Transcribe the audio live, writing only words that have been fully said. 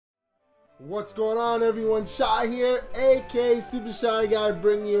What's going on, everyone? Shy here, aka Super Shy Guy,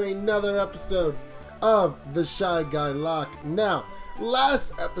 bringing you another episode of the ShyGuyLocke. Now,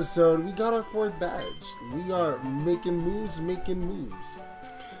 last episode we got our 4th badge. We are making moves.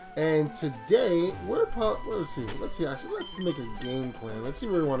 And today we're let's see. Actually, let's make a game plan. Let's see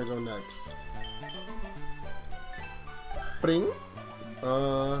where we want to go next. Bring.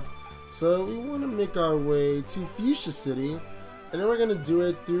 So we want to make our way to Fuchsia City. And then we're going to do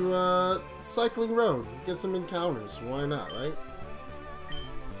it through Cycling Road. Get some encounters. Why not, right?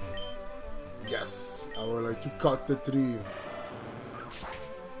 Yes, I would like to cut the tree.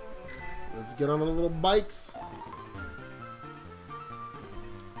 Let's get on the little bikes.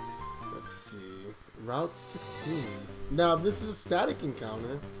 Let's see. Route 16. Now, this is a static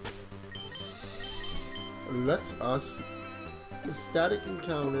encounter. Let us... The static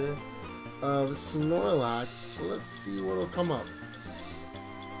encounter of Snorlax. Let's see what'll come up.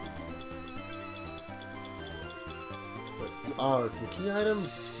 Oh, it's some key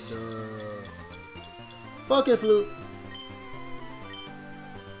items? Duh. Poke Flute!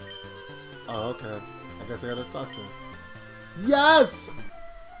 Oh, okay. I guess I gotta talk to him. Yes!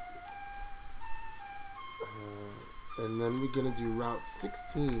 And then we're gonna do Route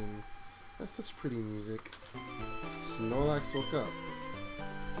 16. That's such pretty music. Snorlax woke up.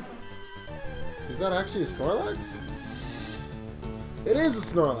 Is that actually a Snorlax? It is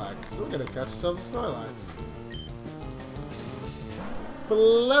a Snorlax. So we're gonna catch ourselves a Snorlax.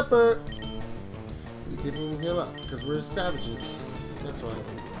 Flipper! We didn't even heal up because we're savages. That's why.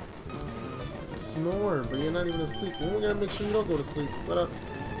 Snore, but you're not even asleep. We're gonna make sure you don't go to sleep. What up?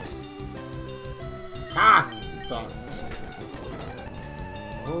 Ha! You thought.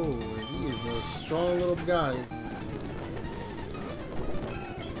 Oh, he is a strong little guy.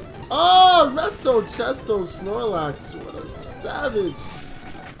 Oh, Resto Chesto Snorlax. What a savage.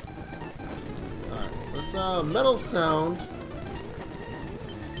 Alright, let's Metal Sound.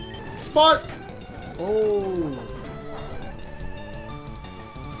 Spark! Oh.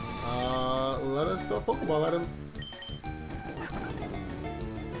 Let us throw a Pokeball at him.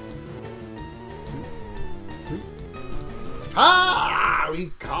 2, 3. Ha!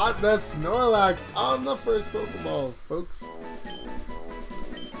 We caught the Snorlax on the first Pokeball, folks.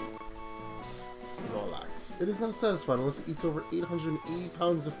 Snorlax. It is not satisfied unless it eats over 880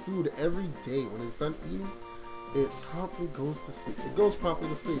 pounds of food every day. When it's done eating, it promptly goes to sleep. It goes promptly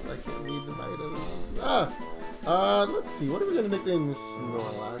to sleep. I can't read the night. Let's see. What are we gonna nickname this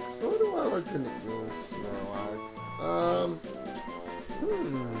Snorlax? What do I like to nickname Snorlax? What do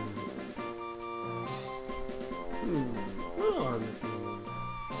I nickname?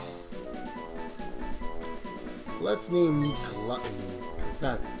 Let's name you Gluttony, because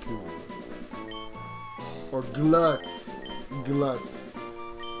that's cool. Or Glutz. Glutz.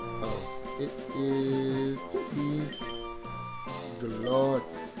 Oh, it is 2 T's.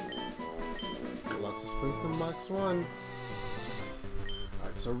 Glutz. Glutz is placed in box 1.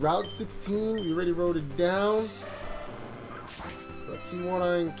 Alright, so Route 16, we already wrote it down. Let's see what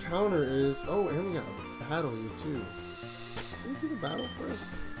our encounter is. Oh, and we got a battle here too. Should we do the battle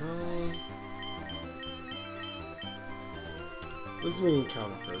first? Let's do the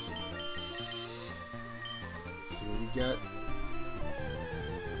encounter first. Let's see what we get.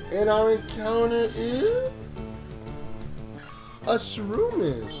 And our encounter is a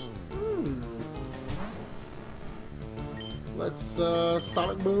Shroomish. Let's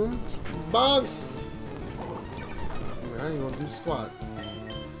Sonic Boom. Bong! I ain't gonna do squat.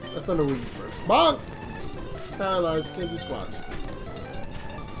 Let's underweed first. Bong! Paralyzed, can't do squat.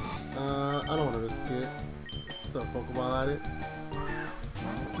 I don't want to risk it. Let's throw a Pokeball at it.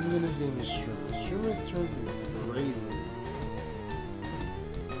 I'm gonna name it Shroomish. Shroomish turns into Rayleigh.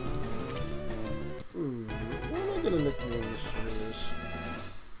 What am I gonna nickname this Shroomish?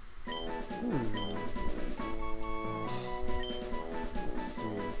 Let's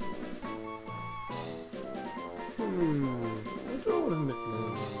see. What do I want to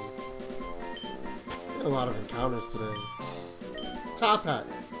nickname him? Got a lot of encounters today. Top Hat.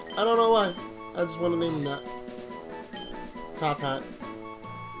 I don't know why. I just want to name him that. Top Hat.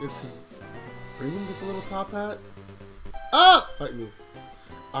 It's because Raymond gets a little top hat. Ah! Fight me.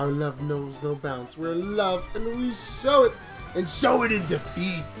 Our love knows no bounds. We're in love and we show it. And show it in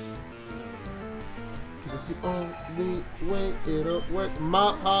defeat. Because it's the only way it'll work.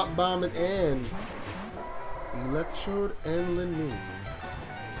 Mop, Hop, Bomb, and Electrode and Linu.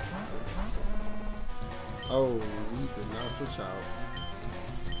 Oh, we did not switch out.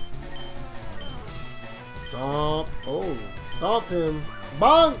 Stomp. Oh, stomp him.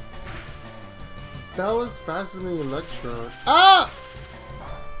 Bong! That was faster than the Electron. Ah!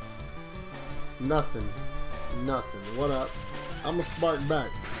 Nothing. Nothing. What up? I'm a spark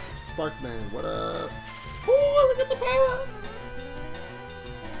back. Spark man. What up? Ooh, we get the power!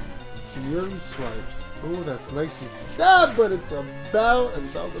 Fury swipes. Ooh, that's nice and stab, but it's a Bell,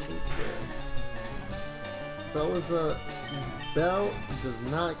 and Bell doesn't care. Bell does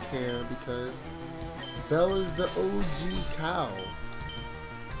not care because Bell is the OG cow.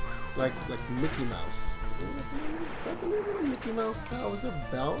 Like Mickey Mouse. Is that the name of the Mickey Mouse cow? Is it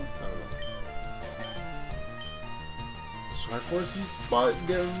Bell? I don't know. Triforce, you spark.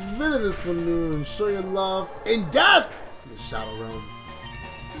 Get rid of this Lanoon. Show your love in death to the Shadow Realm.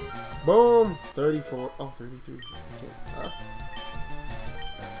 Boom. 34. Oh, 33. Okay.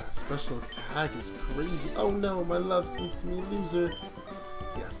 That special attack is crazy. Oh no, my love seems to be a loser.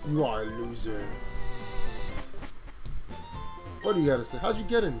 Yes, you are a loser. What do you gotta say? How'd you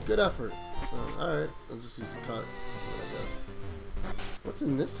get in? Good effort. Alright, I'll just use cut, I guess. What's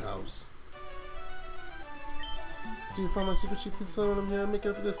in this house? Do you find my secret sheet? Please tell me what I'm here. Make it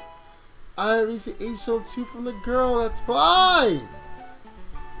up for this. I received HO2 from the girl. That's Fly!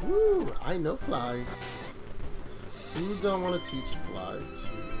 Woo, I know Fly. Who don't want to teach Fly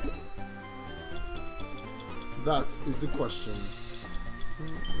to? That is the question.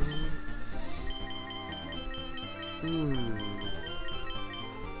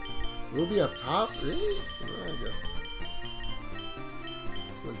 We'll be up top? Really? Well, I guess.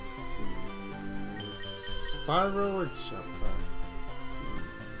 Let's see. Spyro or Jetpack?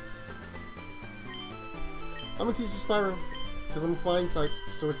 I'm gonna teach you Spyro because I'm a flying type,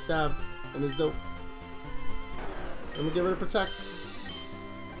 so it's stab and it's dope. I'm gonna give it a protect.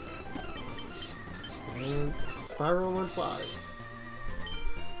 And Spyro and Fly.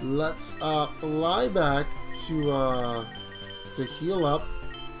 Let's fly back to heal up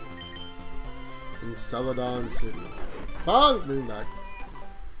in Celadon City. Bong! Bring back.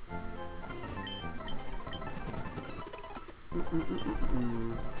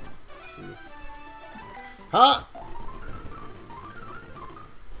 Let's see. Ha!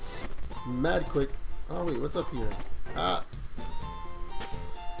 Mad quick. Oh wait, what's up here? Ah.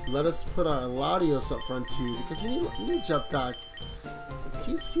 Let us put our Latios up front too, because we need Jetpack.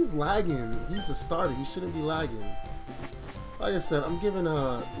 He's lagging. He's a starter. He shouldn't be lagging. Like I said, I'm giving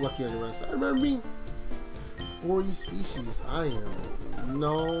Lucky a rest. Remember me? 40 species. I am.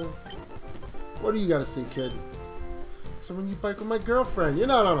 No. What do you gotta say, kid? So when you bike with my girlfriend, you're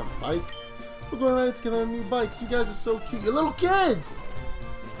not on a bike. We're going riding together on new bikes. You guys are so cute. You're little kids!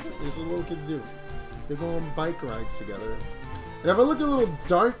 That's what little kids do. They go on bike rides together. And if I look a little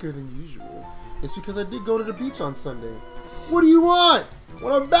darker than usual, it's because I did go to the beach on Sunday. What do you want?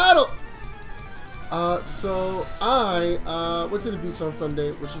 Want a battle? So I went to the beach on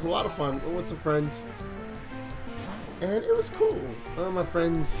Sunday, which was a lot of fun. I went with some friends. And it was cool. My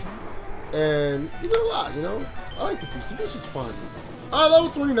friends, and we did a lot, you know? I like the beach. The beach is fun. Level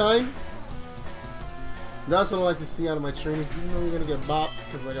 29. That's what I like to see out of my trainers, even though we're going to get bopped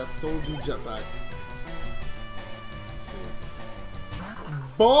because I got Soul Dude Jetpack. Let's see.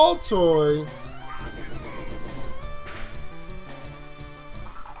 Ball Toy.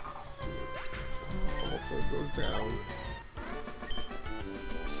 Let's see. Ball Toy goes down.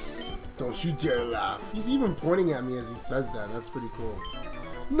 Don't you dare laugh. He's even pointing at me as he says that. That's pretty cool.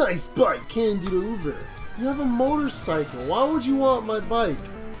 Nice bike, Candida Hoover. You have a motorcycle. Why would you want my bike?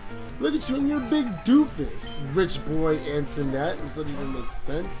 Look at you and your big doofus. Rich boy Antoinette, which doesn't even make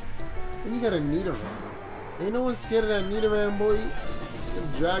sense. And you got a Nidoran. Ain't no one scared of that Nidoran, boy.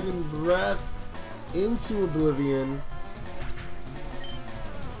 Dragon Breath into Oblivion.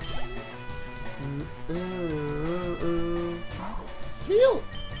 Spiel!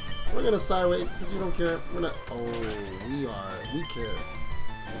 We're gonna sideway because we don't care. We're not. Oh, we are. We care.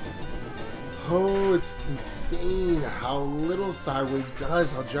 Oh, it's insane how little Sideway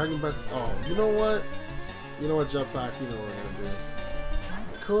does, how Dragon Breath is. Oh, you know what? You know what, Jetpack? You know what we're gonna do.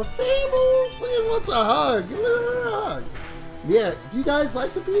 Clefable! Look at what's a hug! Give her a hug! Yeah, do you guys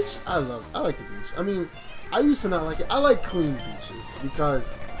like the beach? I like the beach. I mean, I used to not like it. I like clean beaches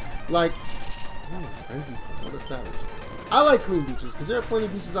because, like, oh, Frenzy Point, what a savage. I like clean beaches because there are plenty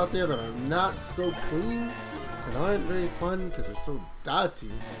of beaches out there that are not so clean and aren't very fun because they're so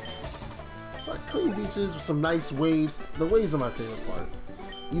dirty. But clean beaches with some nice waves. The waves are my favorite part.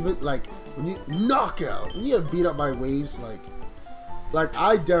 Even like when you knock out, when you get beat up by waves, like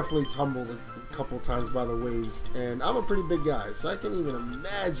I definitely tumbled a couple times by the waves, and I'm a pretty big guy, so I can't even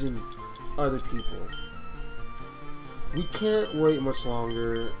imagine other people. We can't wait much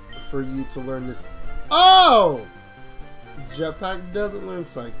longer for you to learn this. Oh! Jetpack doesn't learn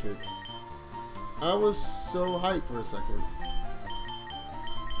Sidekick. I was so hyped for a second.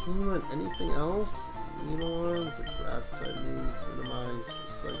 Can you learn anything else? You know what? It's a grass type move. Minimize,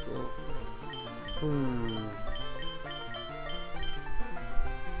 recycle.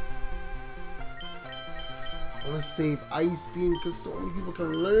 I want to save Ice Beam because so many people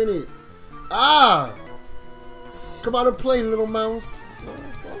can learn it. Ah! Come out and play, little mouse. Why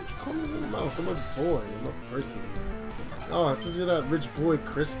don't you call me little mouse? I'm a boy. I'm a person. Oh, it says you're that rich boy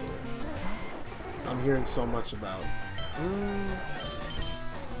Crystal I'm hearing so much about.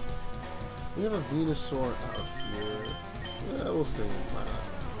 We have a Venusaur out here. Yeah, we'll see. Why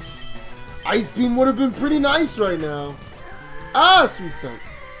not? Ice Beam would have been pretty nice right now. Ah, sweet scent.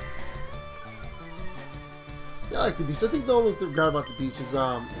 Yeah, I like the beach. I think the only thing about the beach is,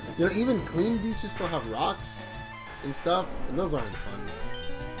 you know, even clean beaches still have rocks and stuff, and those aren't fun.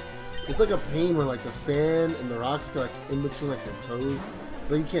 It's like a pain when like the sand and the rocks get like in between like your toes.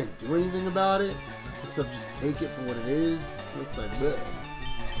 So you can't do anything about it except just take it for what it is. It's like, bleh.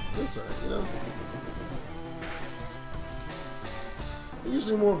 That's alright, you know. I'm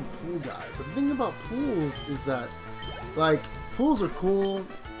usually more of a pool guy, but the thing about pools is that, like, pools are cool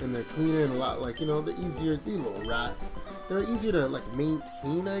and they're cleaner and a lot, like, you know, they're easier. The little rat, they're easier to like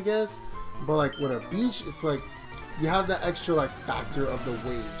maintain, I guess. But like with a beach, it's like you have that extra like factor of the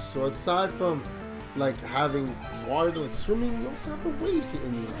waves. So aside from like having water to like swimming, you also have the waves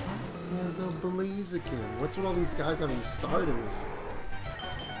hitting you. There's a Blaziken. What's with all these guys having starters?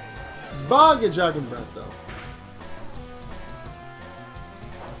 Get Dragon Breath though.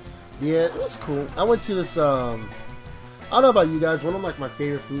 Yeah, it was cool. I went to this I don't know about you guys, one of like my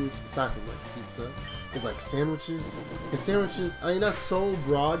favorite foods aside from like pizza is like sandwiches. And sandwiches, I mean that's so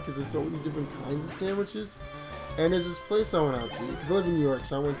broad because there's so many different kinds of sandwiches. And there's this place I went out to because I live in New York,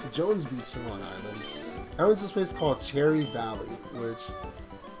 so I went to Jones Beach in Long Island. I went to this place called Cherry Valley, which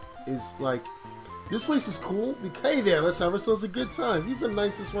is like, this place is cool. Hey there, let's have ourselves a good time. He's the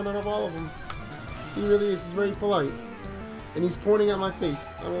nicest one out of all of them. He really is. He's very polite. And he's pointing at my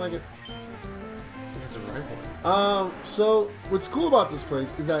face. I don't like it. He has a rifle. So, what's cool about this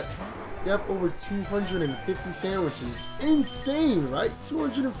place is that they have over 250 sandwiches. Insane, right?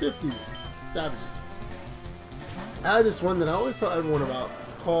 250. Savages. I had this one that I always tell everyone about.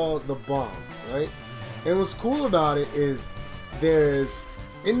 It's called the Bomb, right? And what's cool about it is there's,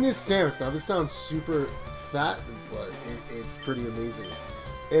 in this sandwich, now this sounds super fat, but it's pretty amazing.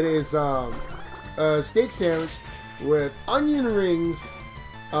 It is a steak sandwich with onion rings,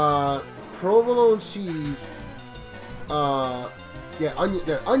 provolone cheese, onion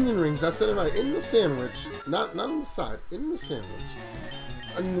rings, I said it right, in the sandwich, not on the side, in the sandwich.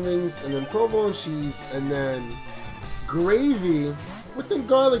 Onion rings, and then provolone cheese, and then gravy with the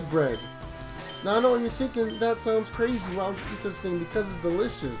garlic bread. Now I know what you're thinking, that sounds crazy, why would you eat such a thing? Because it's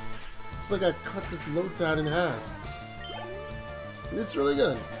delicious. It's like I cut this notepad in half. It's really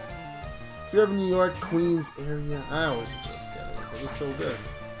good. If you're ever in New York, Queens area, I always suggest getting it because it's so good.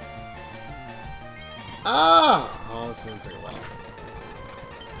 Ah! Oh, this is gonna take a while.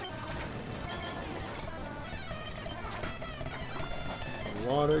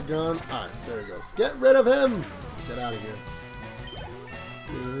 Water gun. Alright, there it goes. Get rid of him! Get out of here.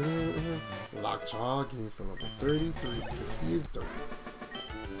 Lockjaw gains to level 33 because he is dope.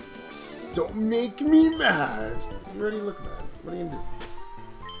 Don't make me mad! You already look mad. What are you gonna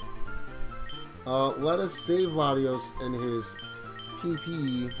do? Let us save Latios and his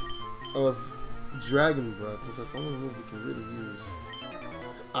PP of Dragon Breath, since that's the only move we can really use.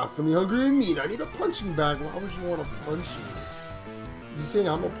 I'm feeling hungry and mean. I need a punching bag. Why would you want to punch me? You saying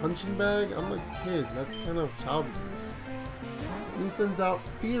I'm a punching bag? I'm a kid. That's kind of child abuse. And he sends out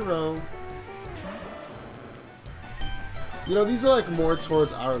Firo. You know, these are like more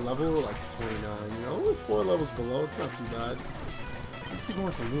towards our level, like 29. You know, only 4 levels below. It's not too bad. You keep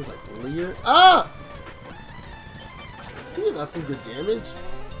going for moves like Leer. Ah! See, that's some good damage.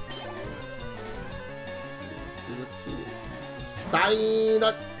 Let's see.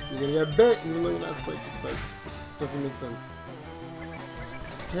 Psyduck! You're gonna get bit even though you're not psychic type. This doesn't make sense.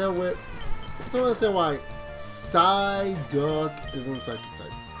 Tail Whip. I still don't understand why Psyduck isn't psychic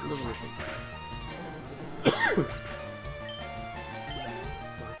type. It doesn't make sense.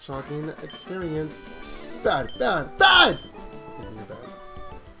 Not chalking the experience. Bad! Making it bad.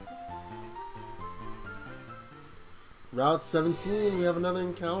 Route 17, we have another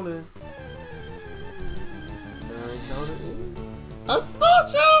encounter. Encounter is a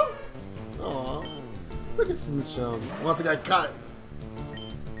Smoochum! Aww. Look at Smoochum. Wants to get cut.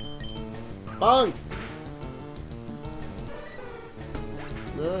 Bang!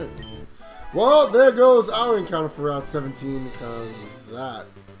 Alright. Well, there goes our encounter for Route 17 because that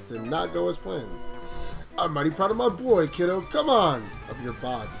did not go as planned. I'm mighty proud of my boy, kiddo. Come on. Of your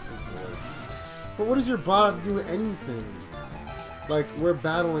bot, boy. But what does your bot have to do with anything? Like, we're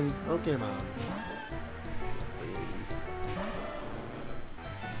battling Pokemon.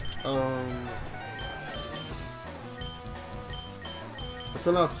 Let's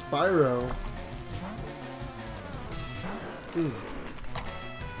send out Spyro.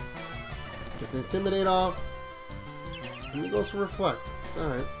 Get the Intimidate off. And he goes for Reflect.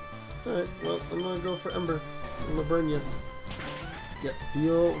 Alright. Alright, well, I'm gonna go for Ember. I'm gonna burn you. Get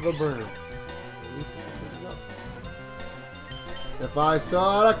Feel the Burn. At least this is up. If I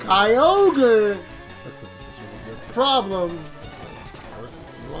saw a Kyogre! Let's see, this is really good. Problem! That's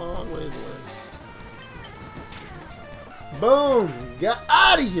a long ways away. Boom! Get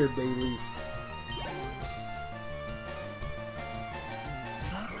out of here, Bayleaf!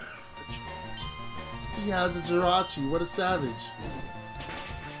 He has a Jirachi. What a savage.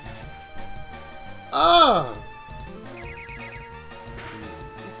 Ah!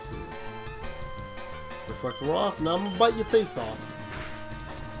 Let's see. Reflector off. Now I'm gonna bite your face off.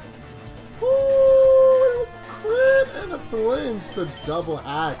 Ooh, it was a crit and a flinch. The double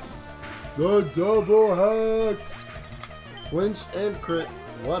hacks. The double hacks. Flinch and crit.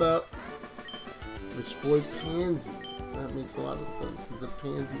 What up? Rich boy Pansy. That makes a lot of sense. He's a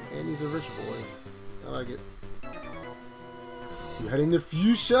pansy and he's a rich boy. I like it. You heading to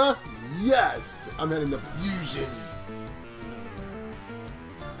Fuchsia? Yes! I'm heading to Fusion.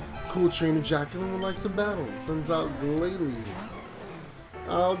 Cool trainer Jacqueline would like to battle. Sends out Glalie.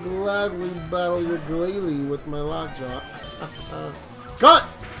 I'll gladly battle your Glalie with my lockjaw. Cut!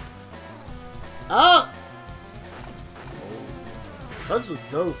 Ah! Oh. Crunch looks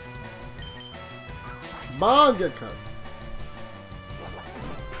dope. Bond get cut.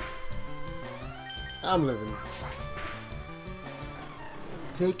 I'm living.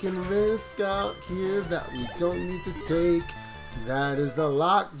 Taking risk out here that we don't need to take. That is the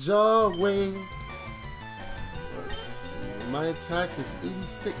lockjaw way. Let's see. My attack is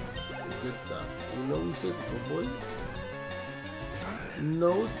 86. Good stuff. You know we physical, boy.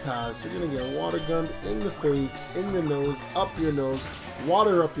 Nose pass. You're gonna get water gunned in the face, in your nose, up your nose,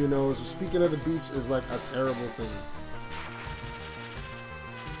 water up your nose. Speaking of the beach is like a terrible thing.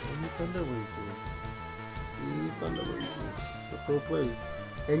 And the Thunder Razor. Thunder Razor. The pro plays.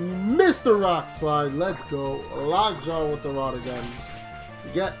 And you missed the rock slide. Let's go. Lockjaw with the water gun.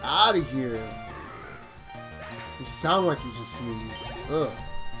 Get out of here. You sound like you just sneezed. Ugh.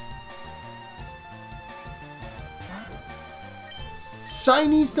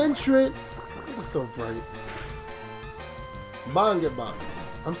 Shiny Sentret. It's so bright. Bond get bond.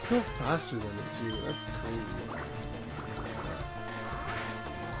 I'm still faster than it too. That's crazy.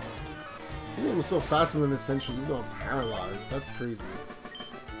 I'm so faster than this Sentry, even though I'm paralyzed. That's crazy.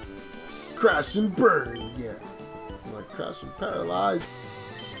 Crash and burn, yeah. I'm like crash and paralyzed.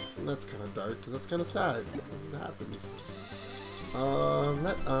 And that's kind of dark, because that's kind of sad, because it happens.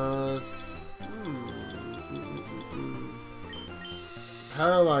 Let us...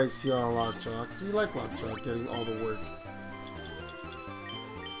 Paralyze here on Lockjaw, because we like Lockjaw getting all the work.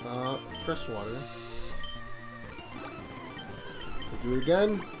 Fresh water. Let's do it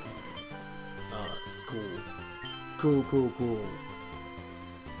again. Cool. Cool.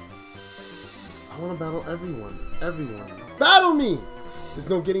 I want to battle everyone. Everyone. Battle me! There's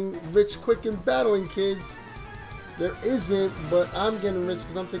no getting rich quick in battling, kids. There isn't, but I'm getting rich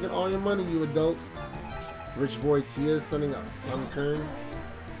because I'm taking all your money, you adult. Rich boy Tia is sending out Sunkern.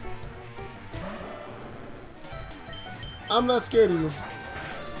 I'm not scared of you.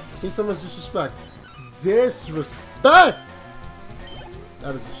 He's so much disrespect. Disrespect!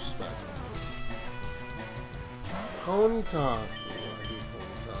 That is disrespect. Ponyta. Oh, I hate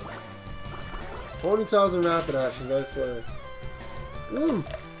Ponytas. Ponytas and Rapidations, I swear.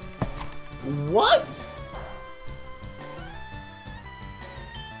 What?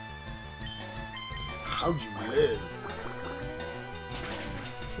 How'd you live?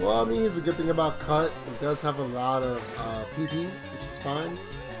 Well, I mean, here's a good thing about Cut. It does have a lot of PP, which is fine.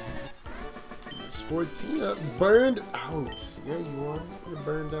 Sportia burned out. Yeah, you are. You're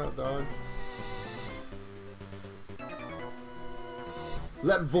burned out, dogs.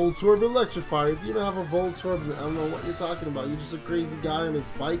 Let Voltorb electrify. If you don't have a Voltorb, I don't know what you're talking about. You're just a crazy guy on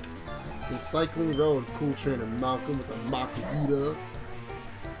his bike in Cycling Road. Cool trainer Malcolm with a Makuhita.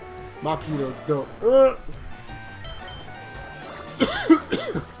 Makuhita, it's dope.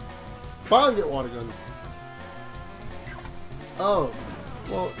 Bond get water gun. Oh,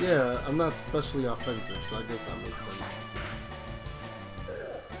 well, yeah, I'm not specially offensive, so I guess that makes sense.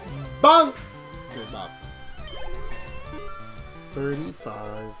 Bong! Good top.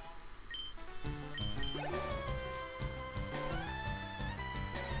 35.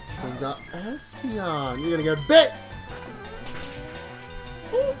 Sends out Espeon. You're gonna get bit!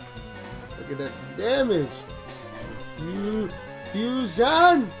 Ooh. Look at that damage.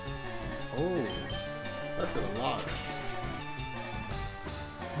 Fusion! Oh, that did a lot.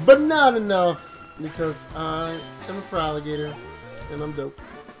 But not enough, because I am a alligator and I'm dope.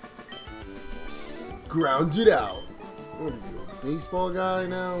 Grounded out. What are you, a baseball guy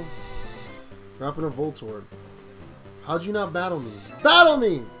now? Dropping a Voltorb. How'd you not battle me? Battle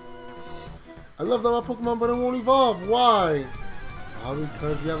me! I love that my Pokemon, but it won't evolve. Why? Probably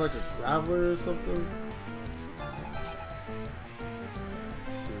because you have like a Graveler or something.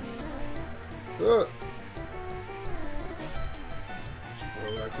 Let's see. Ugh. Just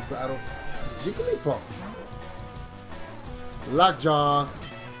like to battle. Jigglypuff. Lockjaw.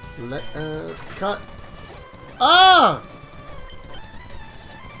 Let us cut. Ah!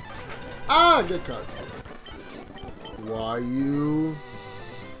 Ah! Get cut. Why you?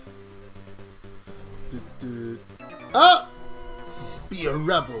 Ah! Be a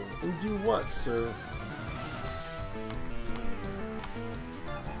rebel and do what, sir?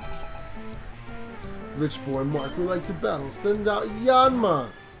 Rich boy Mark would like to battle. Send out Yanma.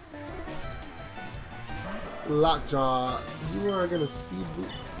 Lockjaw, you are gonna speed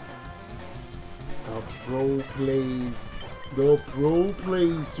boost. The pro plays. The pro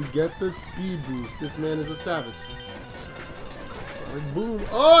plays to get the speed boost. This man is a savage. Sonic boom.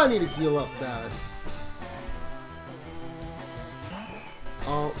 Oh, I need to heal up bad.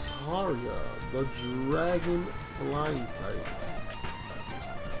 Altaria, the dragon flying type.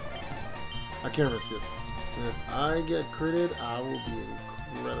 I can't risk it. And if I get critted, I will be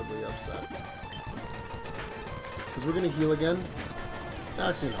incredibly upset. Because we're going to heal again.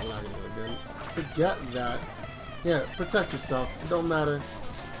 Actually, no, we're not going to heal again. Forget that. Yeah, protect yourself. It don't matter.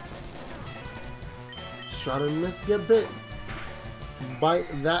 Try to miss, get bit. Bite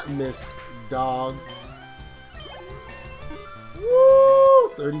that miss, dog. Woo!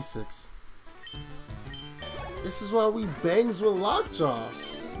 36. This is why we bangs with Lockjaw.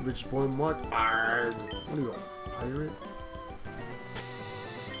 Rich boy Mark. Arrgh. What are you, a pirate?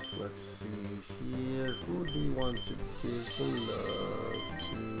 Let's see here. Who do we want to give some love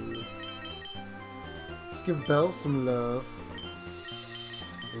to? Let's give Belle some love.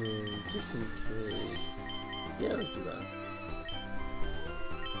 And just in case. Yeah, let's do that.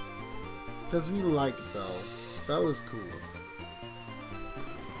 Because we like Belle. Belle is cool.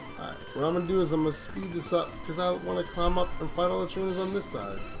 Alright, what I'm going to do is I'm going to speed this up because I want to climb up and fight all the trainers on this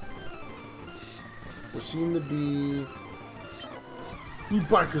side. Which seem to be... We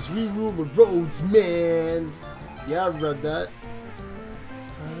bikers, we rule the roads, man! Yeah, I read that.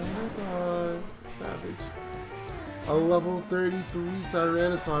 Tyranitar. Savage. A level 33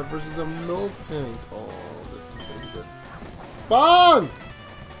 Tyranitar versus a Milk Tank. Oh, this is going to be good. Bong!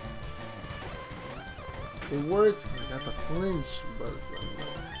 It works because I got the flinch, but it's not enough.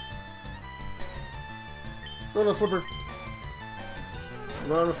 Run a flipper.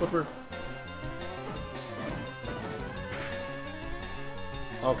 Run a flipper.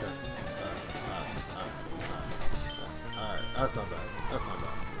 Okay. Alright, that's not bad. That's not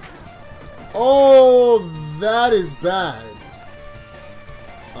bad. Oh, that is bad.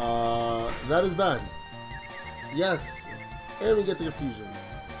 That is bad. Yes. And we get the confusion.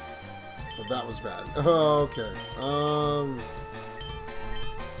 But that was bad. Okay.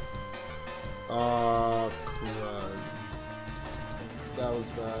 Crud. That was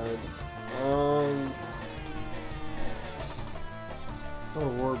bad. I thought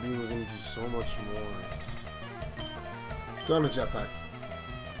Aurora Beam was going to do so much more. Let's go on a jetpack.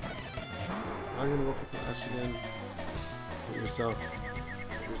 I'm going to go for Flash again. Hit yourself.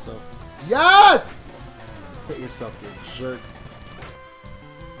 Hit yourself. Yes! Hit yourself, you jerk.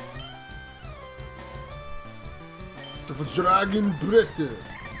 Let's go for Dragon Breath.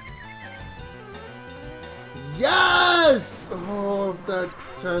 Yes! Oh, if that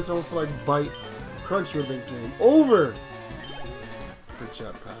Tyranitar for like bite, Crunch would have been game over. For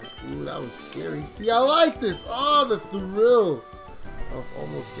jetpack. Ooh, that was scary. See, I like this. Oh, the thrill of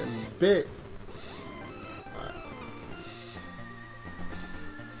almost getting bit. Alright.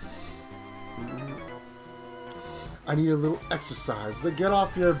 I need a little exercise. Like, get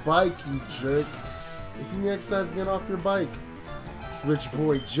off your bike, you jerk. If you need exercise, get off your bike. Rich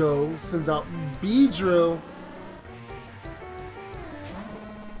boy Joe sends out B-Drill.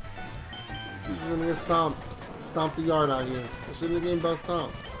 He's gonna get stomped. Stomp the yard out here. What's in the game about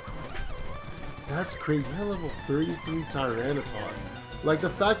Stomp? That's crazy. Hell, level 33 Tyranitar. Like, the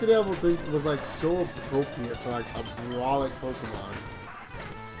fact that level 3 was like so appropriate for like a brawlic Pokemon.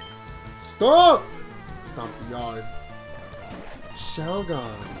 Stomp! Stomp the yard.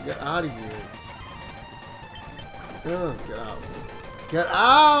 Shelgon, get out of here. Get out. Get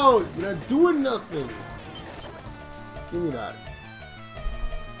out! You're not doing nothing. Give me that.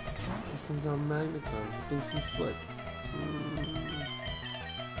 He sends out Magneton. He thinks he's slick.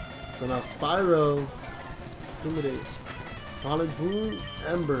 So now Spyro. Intimidate. Sonic Boom.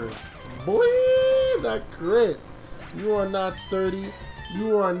 Ember. Boy, that crit. You are not sturdy.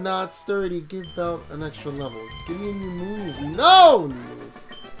 You are not sturdy. Give Belt an extra level. Give me a new move. No! New move.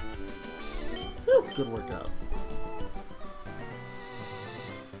 Whew, good workout.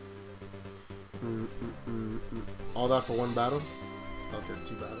 All that for one battle? Okay,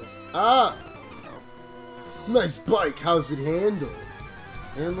 2 battles. Ah! Nice bike. How's it handle?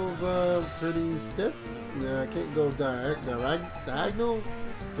 Handles pretty stiff. Yeah, I can't go diagonal.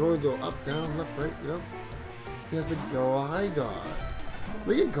 Can only go up, down, left, right, you know? He has a Gligar.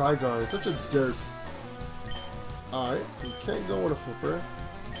 Look at Gligar, it's such a derp. Alright, we can't go on a flipper.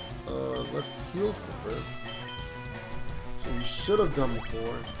 Let's heal flipper. So we should have done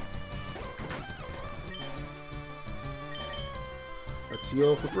before. Let's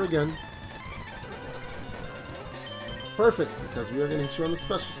heal flipper again. Perfect, because we are going to hit you on the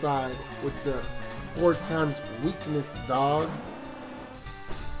special side with the 4 times weakness, dog.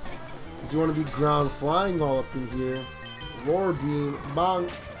 Because you want to be ground flying all up in here. Roar beam, bang,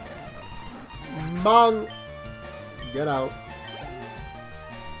 bang. Get out.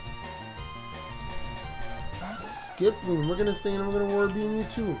 Skipling, we're going to stay in and we're going to roar beam you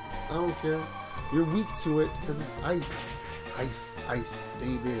too. I don't care. You're weak to it because it's ice. Ice, ice,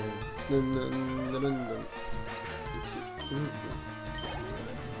 baby. Dun, dun, dun, dun, dun.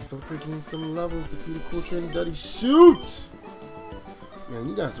 Flipper gains some levels, defeat a cool trainer, Duddy. Shoot! Man,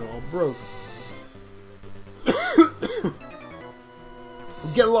 you guys are all broke.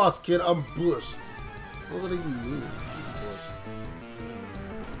 Get lost, kid. I'm bushed. What does that even mean? Bushed.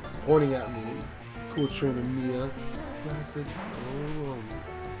 Pointing at me. Cool trainer Mia. And I said, oh.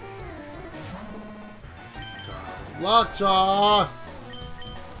 Lockjaw!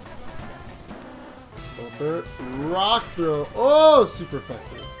 Flipper. Rock throw. Oh, super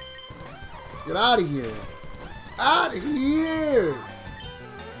effective. Get out of here. Out of here!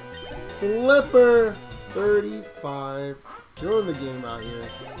 Flipper 35. Killing the game out here.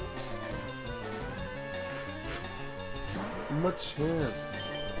 Machamp.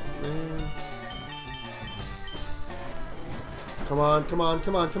 Man. Come on, come on,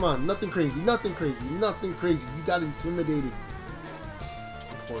 come on, come on. Nothing crazy, nothing crazy, nothing crazy. You got intimidated.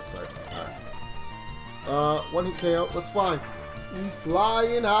 Foresight. Alright. One hit KO. That's fine. We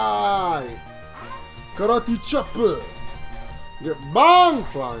flying high. Karate chopper. Get bang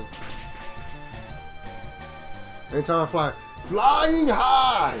flying. Anytime I fly. Flying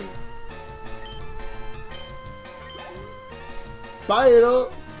high. Spider.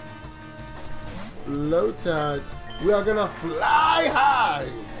 Low tag. We are gonna fly high.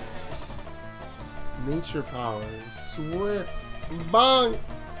 Nature power. Swift. Bang.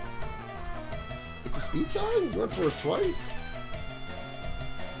 It's a speed tag? You went for it twice?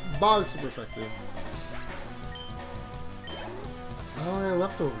 Bang, super effective. If I only had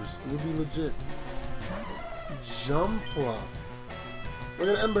leftovers, it would be legit. Jump off. We're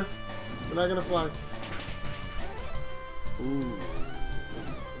gonna Ember. We're not gonna fly. Ooh.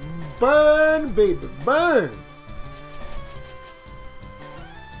 Burn, baby, burn!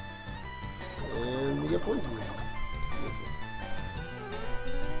 And we get poisoned.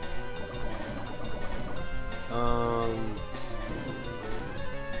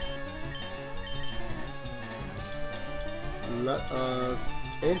 Let us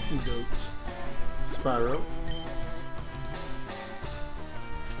antidote Spyro.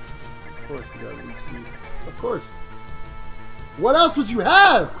 Of course, you got leech seed. Of course. What else would you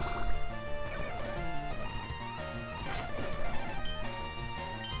have?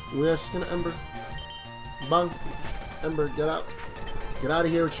 We are just gonna Ember. Bang. Ember, get out. Get out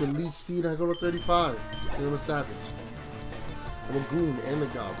of here with your leech seed. I go to 35. I'm a savage. I'm a goon and a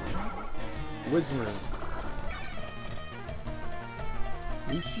goblin. Wizard.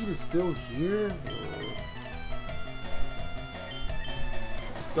 Leech seed is still here?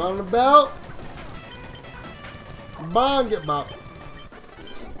 It's gone on the belt. Bang, get bop.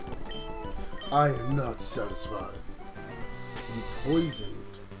 I am not satisfied. You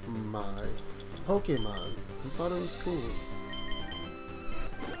poisoned my Pokemon. I thought it was cool.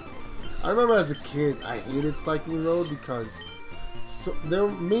 I remember as a kid, I hated Cycling Road because they're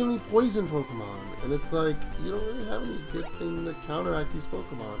mainly poison Pokemon. And it's like, you don't really have any good thing to counteract these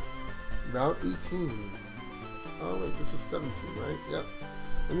Pokemon. Route 18. Oh wait, this was 17, right? Yep.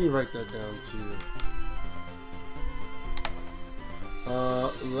 Let me write that down too.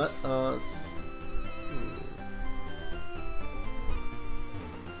 Let us...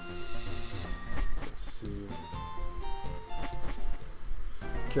 Let's see.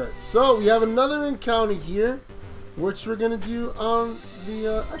 Okay, so we have another encounter here, which we're gonna do on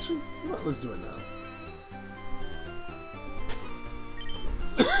the, actually, you know what, let's do it now.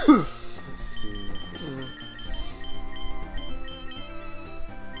 Let's see.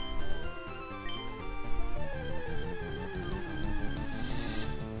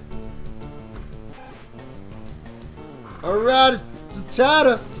 A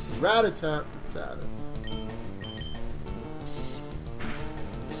rat-a-tat-a, rat-a-tat-tat-a.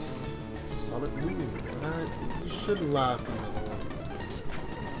 Sonic Boom. Alright, you should last another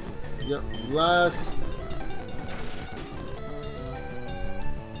one. Yep, last.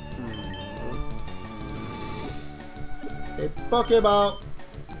 A Pokeball.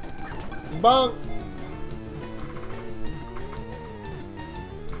 Bong.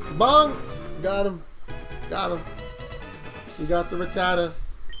 Bong. Got him. Got him. We got the Rattata.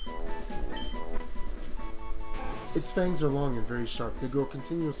 Its fangs are long and very sharp. They grow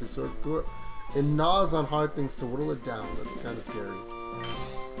continuously, so it gnaws on hard things to whittle it down. That's kind of scary.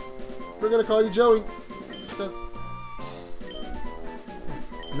 We're gonna call you Joey. Just 'cause.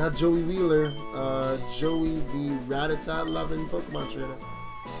 Not Joey Wheeler. Joey the Rattata loving Pokemon trainer.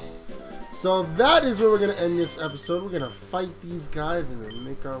 So that is where we're gonna end this episode. We're gonna fight these guys and then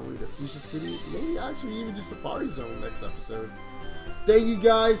make our way to Fuchsia City. Maybe actually even do Safari Zone next episode. Thank you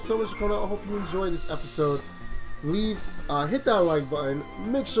guys so much for coming out. I hope you enjoyed this episode. Hit that like button.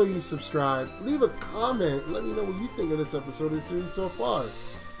 Make sure you subscribe. Leave a comment. Let me know what you think of this episode of the series so far.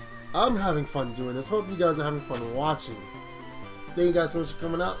 I'm having fun doing this. Hope you guys are having fun watching. Thank you guys so much for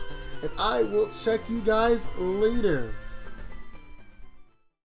coming out. And I will check you guys later.